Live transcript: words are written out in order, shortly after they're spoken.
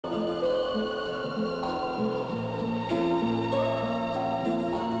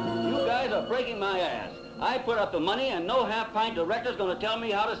breaking my ass. I put up the money, and no half-pint director's gonna tell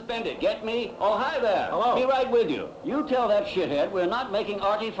me how to spend it. Get me? Oh, hi there. Hello. Be right with you. You tell that shithead we're not making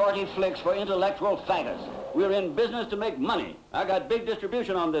arty-farty flicks for intellectual faggots. We're in business to make money. I got big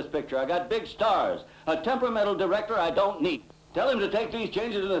distribution on this picture. I got big stars. A temperamental director I don't need. Tell him to take these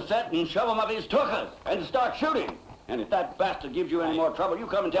changes in the set and shove them up his tuchus and start shooting. And if that bastard gives you any more trouble, you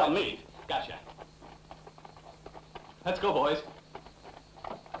come and tell me. Gotcha. Let's go, boys.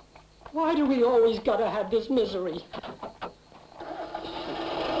 Why do we always gotta have this misery?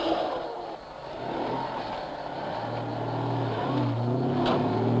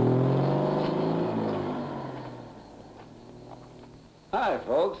 Hi,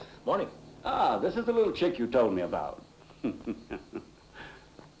 folks. Morning. Ah, this is the little chick you told me about.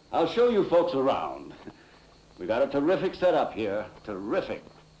 I'll show you folks around. We got a terrific setup here. Terrific.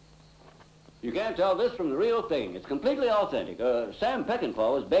 You can't tell this from the real thing. It's completely authentic. Sam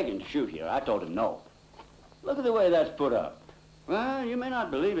Peckinpah was begging to shoot here. I told him no. Look at the way that's put up. Well, you may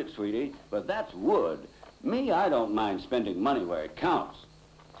not believe it, sweetie, but that's wood. Me, I don't mind spending money where it counts.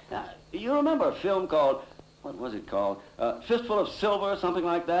 Now, you remember a film called, what was it called? Fistful of Silver, something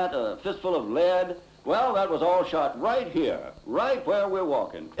like that? A Fistful of Lead? Well, that was all shot right here, right where we're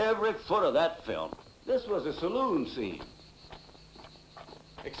walking. Every foot of that film. This was a saloon scene.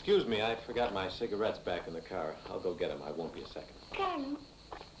 Excuse me, I forgot my cigarettes back in the car. I'll go get them. I won't be a second. Carlo,